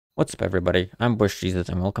What's up everybody, I'm Bush Jesus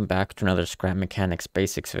and welcome back to another Scrap Mechanics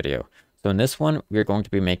Basics video. So in this one, we're going to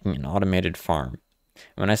be making an automated farm.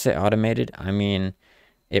 When I say automated, I mean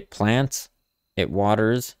it plants, it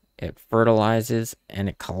waters, it fertilizes, and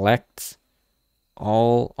it collects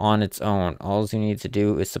all on its own. All you need to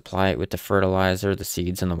do is supply it with the fertilizer, the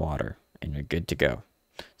seeds, and the water, and you're good to go.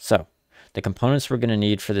 So, the components we're going to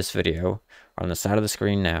need for this video are on the side of the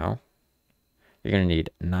screen now. You're going to need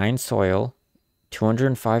 9 soil,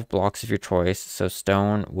 205 blocks of your choice, so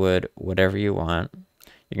stone, wood, whatever you want.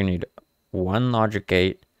 You're going to need 1 logic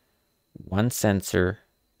gate, 1 sensor,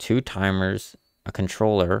 2 timers, a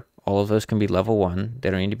controller. All of those can be level 1. They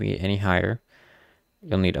don't need to be any higher.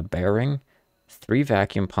 You'll need a bearing, 3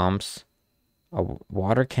 vacuum pumps, a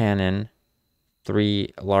water cannon,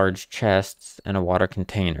 3 large chests, and a water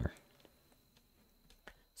container.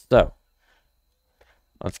 So,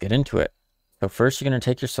 let's get into it. So first you're going to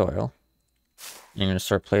take your soil. You're going to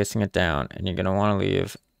start placing it down, and you're going to want to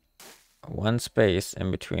leave 1 space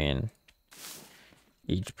in between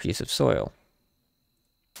each piece of soil.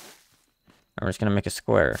 I'm just going to make a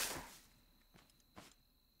square.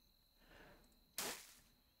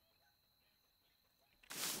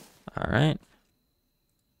 Alright,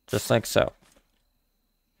 just like so.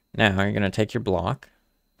 Now you're going to take your block,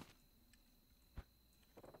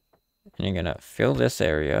 and you're going to fill this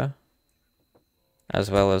area, as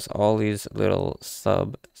well as all these little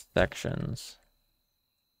subsections.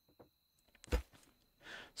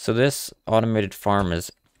 So this automated farm is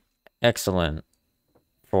excellent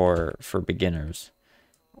for beginners.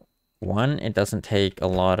 1, it doesn't take a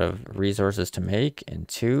lot of resources to make, and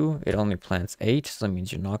 2, it only plants 8, so that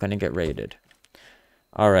means you're not going to get raided.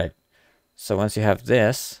 Alright, so once you have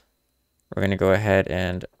this, we're going to go ahead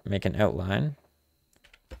and make an outline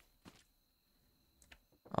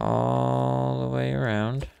all the way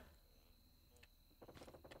around.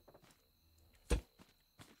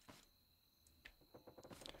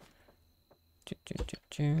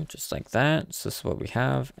 Just like that. So this is what we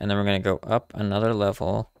have. And then we're going to go up another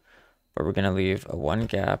level, but we're going to leave a 1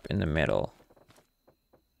 gap in the middle.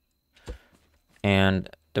 And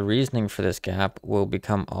the reasoning for this gap will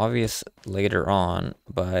become obvious later on,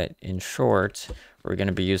 but in short, we're going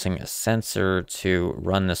to be using a sensor to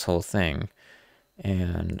run this whole thing.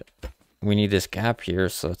 And we need this gap here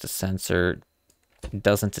so that the sensor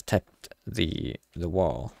doesn't detect the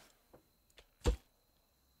wall.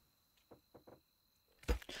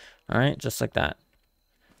 Alright, just like that.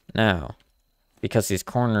 Now, because these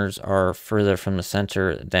corners are further from the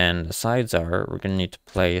center than the sides are, we're going to need to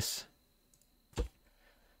place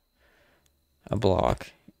a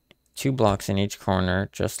block. 2 blocks in each corner,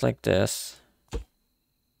 just like this.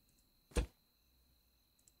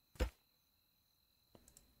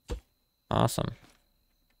 Awesome.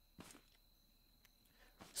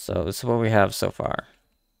 So this is what we have so far.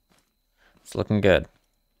 It's looking good.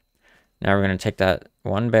 Now we're going to take that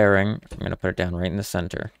 1 bearing, I'm going to put it down right in the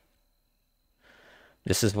center.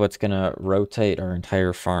 This is what's going to rotate our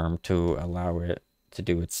entire farm to allow it to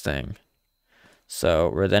do its thing. So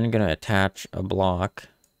we're then going to attach a block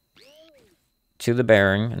to the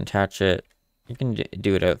bearing and attach it. You can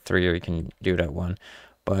do it at 3 or you can do it at 1.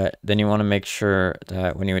 But then you want to make sure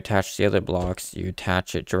that when you attach the other blocks, you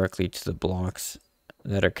attach it directly to the blocks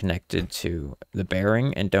that are connected to the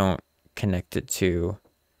bearing and don't connect it to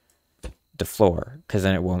the floor, because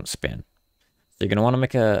then it won't spin. So you're going to want to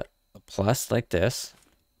make a plus like this.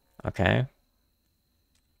 Okay.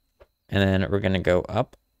 And then we're going to go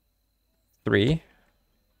up 3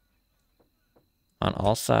 on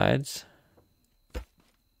all sides.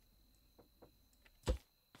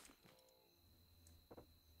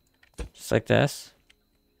 Just like this.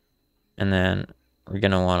 And then we're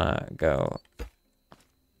going to want to go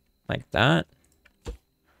like that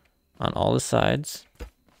on all the sides.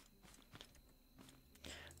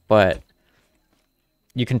 But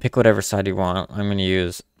you can pick whatever side you want. I'm going to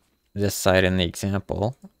use this side in the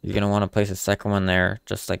example. You're going to want to place a second one there,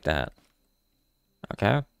 just like that.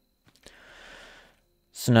 Okay?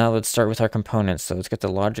 So now let's start with our components. So let's get the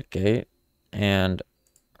logic gate, and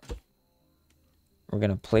we're going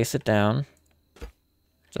to place it down,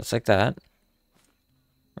 just like that.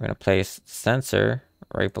 We're going to place the sensor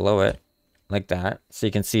right below it, like that. So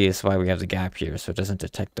you can see this is why we have the gap here, so it doesn't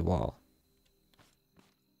detect the wall.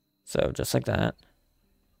 So just like that.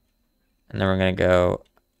 And then we're going to go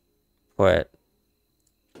put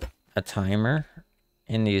a timer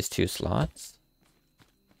in these 2 slots.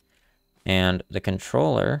 And the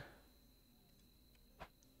controller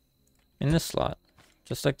in this slot.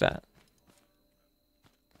 Just like that.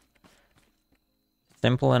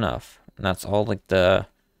 Simple enough. And that's all like the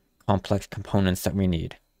complex components that we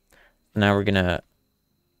need. Now we're gonna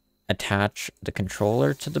attach the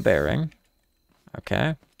controller to the bearing.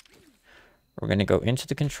 Okay. We're gonna go into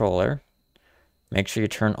the controller. Make sure you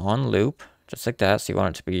turn on loop, just like that. So you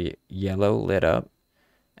want it to be yellow lit up.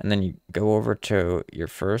 And then you go over to your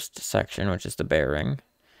first section, which is the bearing.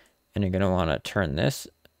 And you're gonna wanna turn this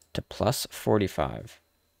to plus 45.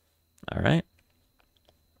 All right.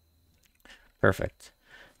 Perfect.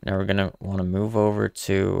 Now we're gonna wanna move over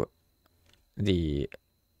to the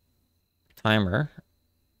timer.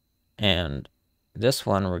 And this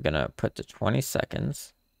one we're gonna put to 20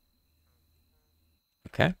 seconds.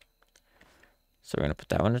 Okay. So we're gonna put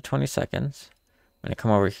that one to 20 seconds. I'm gonna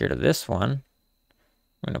come over here to this one.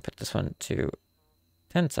 I'm gonna put this one to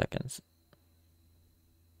 10 seconds.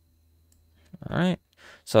 All right.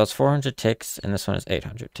 So it's 400 ticks and this one is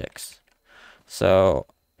 800 ticks. So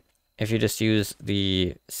if you just use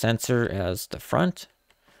the sensor as the front,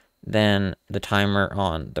 then the timer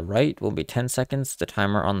on the right will be 10 seconds. The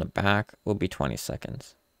timer on the back will be 20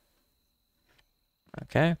 seconds.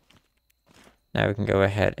 Okay. Now we can go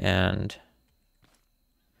ahead and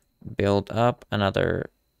build up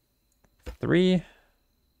another 3.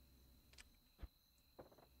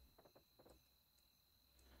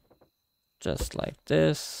 Just like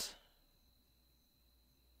this.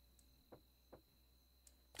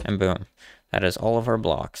 And boom. That is all of our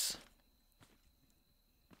blocks.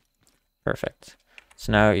 Perfect.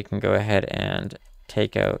 So now you can go ahead and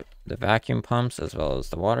take out the vacuum pumps as well as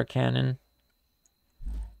the water cannon.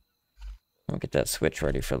 We'll get that switch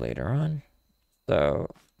ready for later on. So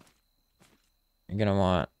you're gonna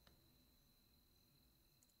want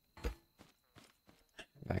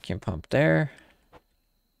vacuum pump there.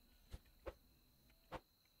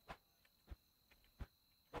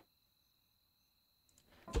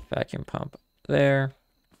 Vacuum pump there.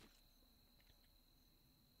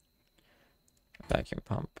 Vacuum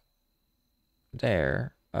pump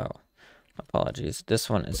there. Oh, apologies. This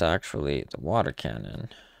one is actually the water cannon.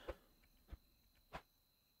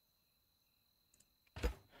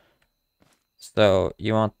 So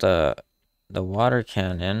you want the water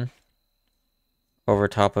cannon over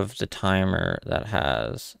top of the timer that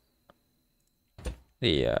has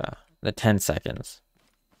the 10 seconds.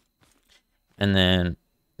 And then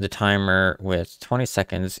the timer with 20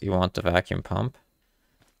 seconds, you want the vacuum pump.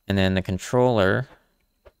 And then the controller,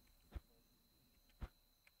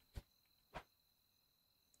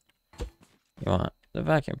 you want the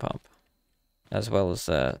vacuum pump, as well as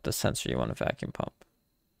the sensor you want a vacuum pump.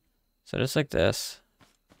 So just like this.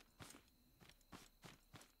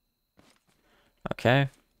 Okay.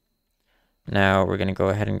 Now we're gonna go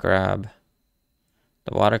ahead and grab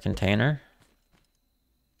the water container.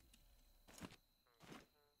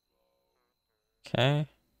 Okay.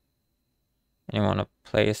 And you want to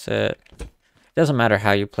place it. It doesn't matter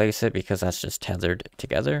how you place it because that's just tethered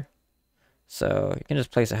together. So you can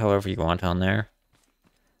just place it however you want on there.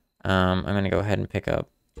 I'm going to go ahead and pick up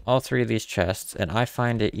all 3 of these chests, and I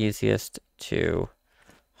find it easiest to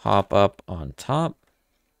hop up on top.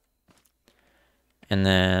 And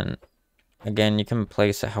then again, you can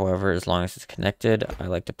place it however as long as it's connected. I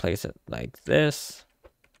like to place it like this.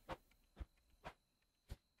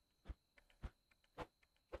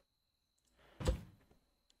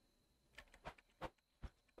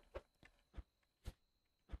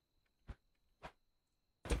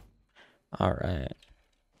 All right.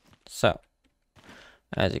 So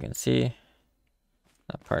as you can see,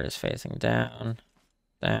 that part is facing down,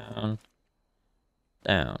 down,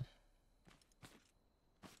 down.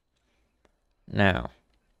 Now,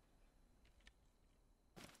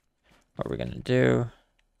 what we're going to do,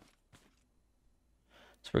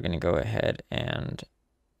 so we're going to go ahead and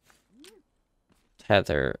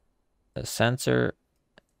tether the sensor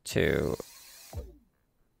to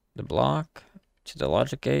the block, to the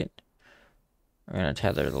logic gate. We're going to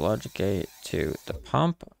tether the logic gate to the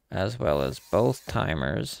pump, as well as both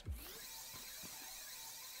timers.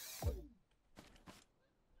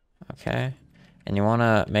 Okay. And you want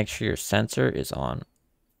to make sure your sensor is on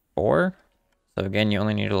 4. So again, you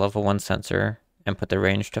only need a level 1 sensor and put the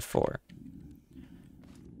range to 4.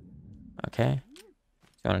 Okay. So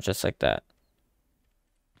you want it just like that.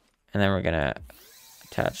 And then we're going to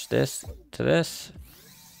attach this to this.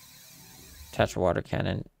 Attach a water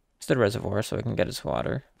cannon to the reservoir so it can get its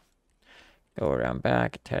water. Go around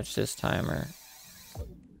back, attach this timer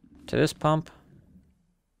to this pump.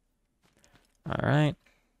 All right.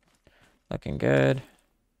 Looking good.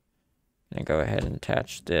 Gonna go ahead and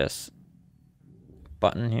attach this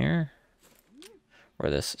button here,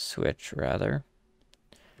 or this switch rather.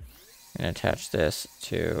 I'm gonna attach this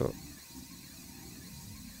to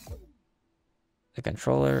the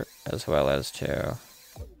controller as well as to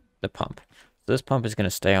the pump. So this pump is going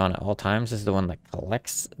to stay on at all times. This is the one that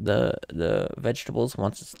collects the vegetables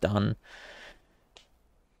once it's done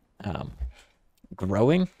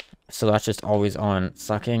growing. So that's just always on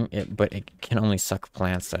sucking it, but it can only suck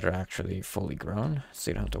plants that are actually fully grown.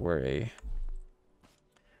 So you don't have to worry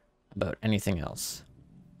about anything else.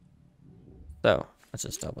 So let's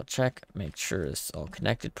just double check, make sure it's all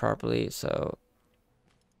connected properly. So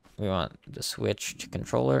we want the switch to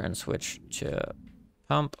controller and switch to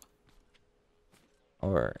pump.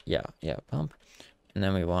 Or yeah, pump. And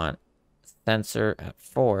then we want sensor at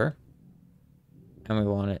 4. And we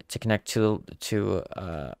want it to connect to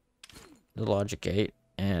the logic gate.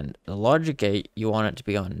 And the logic gate, you want it to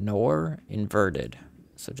be on NOR inverted.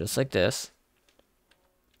 So just like this.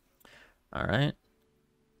 All right.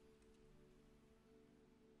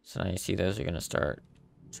 So now you see those are going to start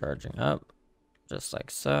charging up, just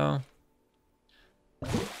like so.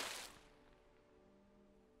 You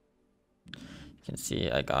can see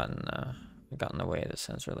I got in the way of the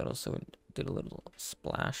sensor a little, so it did a little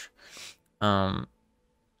splash. And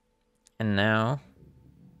now,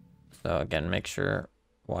 so again, make sure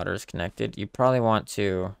water is connected. You probably want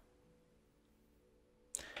to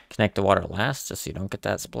connect the water last, just so you don't get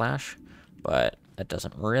that splash, but that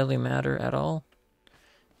doesn't really matter at all.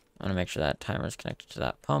 I want to make sure that timer is connected to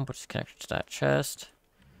that pump, which is connected to that chest.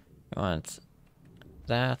 You want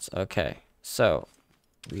that. Okay, so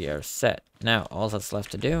we are set. Now, all that's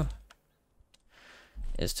left to do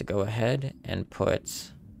is to go ahead and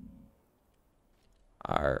put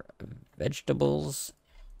our vegetables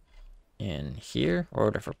in here, or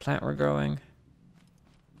whatever plant we're growing.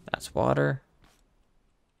 That's water.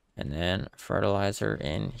 And then fertilizer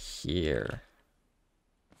in here.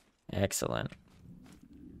 Excellent.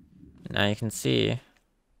 Now you can see,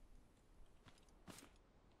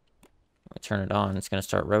 we turn it on, it's going to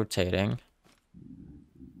start rotating.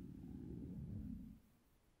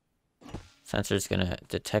 Sensor's going to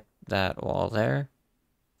detect that wall there.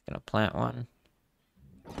 Going to plant one.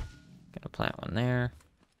 Going to plant one there.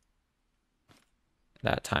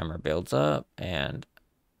 That timer builds up and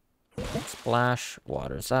splash,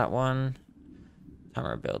 waters that one.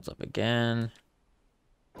 Timer builds up again.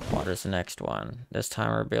 Waters the next one. This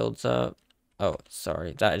timer builds up. Oh,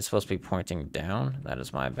 sorry. That is supposed to be pointing down. That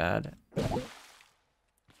is my bad.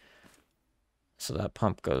 So that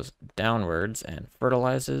pump goes downwards and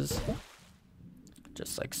fertilizes.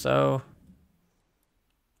 Just like so.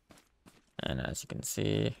 And as you can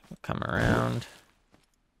see, come around.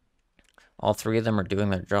 All 3 of them are doing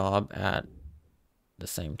their job at the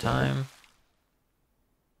same time.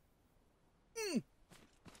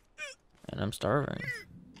 And I'm starving.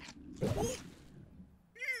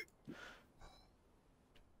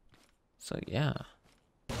 So yeah.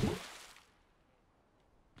 You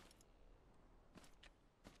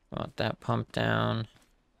want that pump down.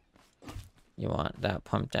 You want that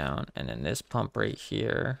pump down. And then this pump right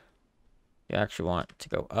here, you actually want to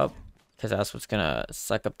go up, because that's what's going to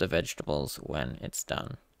suck up the vegetables when it's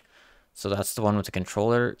done. So that's the one with the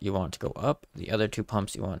controller you want to go up. The other 2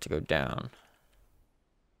 pumps you want to go down.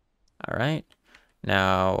 All right.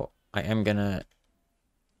 Now I am going to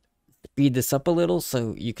speed this up a little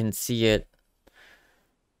so you can see it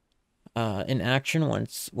in action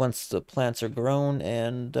once the plants are grown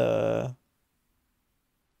and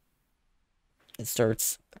it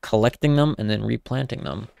starts collecting them and then replanting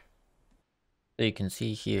them. So you can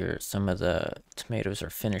see here some of the tomatoes are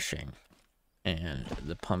finishing and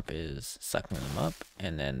the pump is sucking them up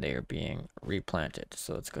and then they are being replanted.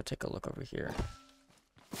 So let's go take a look over here.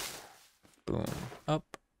 Boom,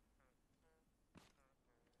 up.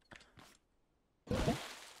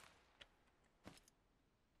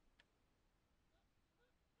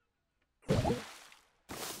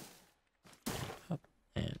 Up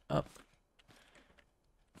and up.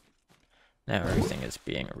 Now everything is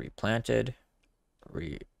being replanted,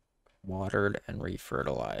 re-watered, and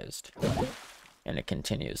refertilized. And it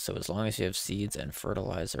continues. So as long as you have seeds and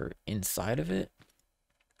fertilizer inside of it,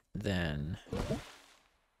 then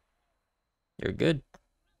you're good.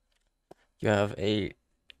 You have a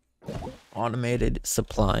automated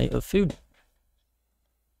supply of food.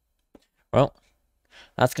 Well,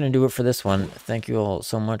 that's going to do it for this one. Thank you all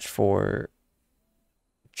so much for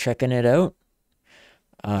checking it out.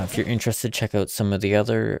 If you're interested, check out some of the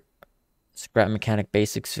other Scrap Mechanic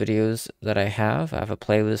Basics videos that I have. I have a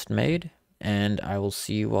playlist made, and I will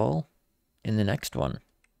see you all in the next one.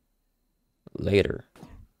 Later.